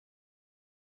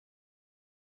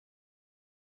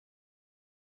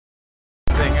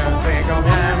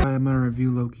I'm gonna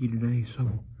review Loki today. So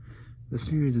the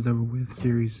series is over with.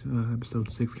 Series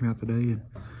episode 6 came out today, and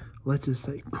let's just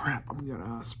say, crap, I'm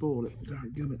gonna spoiled it. Let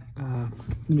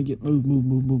me get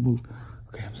move.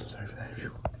 Okay, I'm so sorry for that.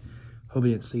 Whew. Hope you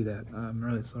didn't see that. I'm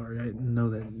really sorry. I didn't know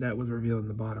that was revealed in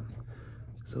the bottom.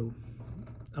 So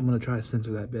I'm gonna try to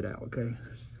censor that bit out. Okay,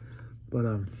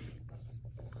 but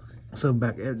so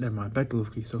never mind. Back to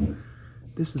Loki. So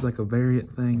this is like a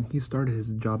variant thing. He started his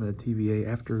job at the TVA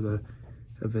after the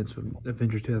events of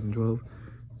Avengers 2012,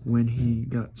 when he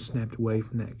got snapped away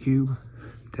from that cube,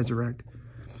 Tesseract,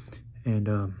 and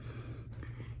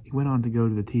he went on to go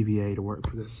to the TVA to work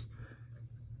for this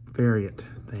variant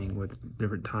thing with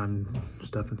different time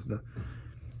stuff and stuff.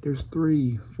 There's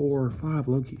 3, 4, 5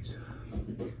 Lokis.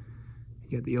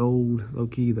 You got the old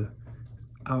Loki, there's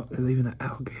even an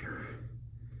alligator.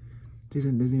 There's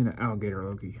even an alligator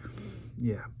Loki.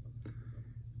 Yeah.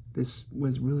 This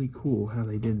was really cool how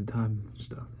they did the time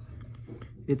stuff.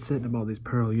 It's setting up all these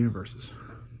parallel universes.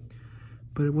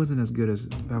 But it wasn't as good as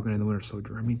Falcon and the Winter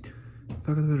Soldier. I mean,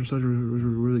 Falcon and the Winter Soldier was a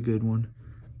really good one.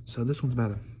 So this one's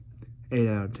about an 8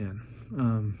 out of 10.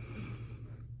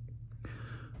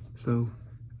 So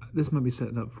this might be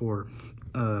setting up for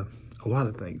a lot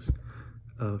of things.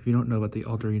 If you don't know about the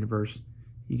alter universe,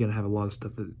 you're going to have a lot of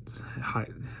stuff that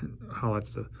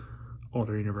highlights the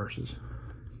alter universes.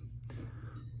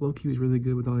 Loki was really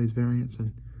good with all these variants,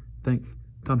 and I think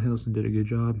Tom Hiddleston did a good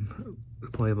job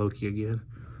playing Loki again.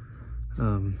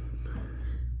 The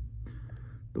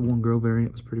one girl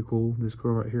variant was pretty cool. This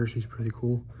girl right here, she's pretty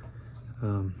cool.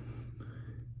 It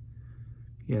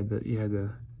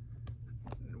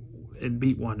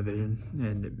beat WandaVision,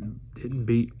 and it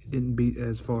didn't beat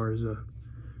as far as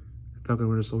Falcon and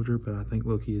Winter Soldier, but I think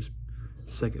Loki is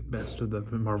second best of the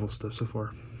Marvel stuff so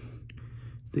far.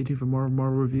 Stay tuned for more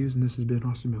Marvel reviews, and this has been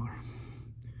Austin Miller,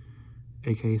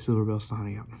 aka Silverbell,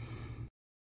 signing out.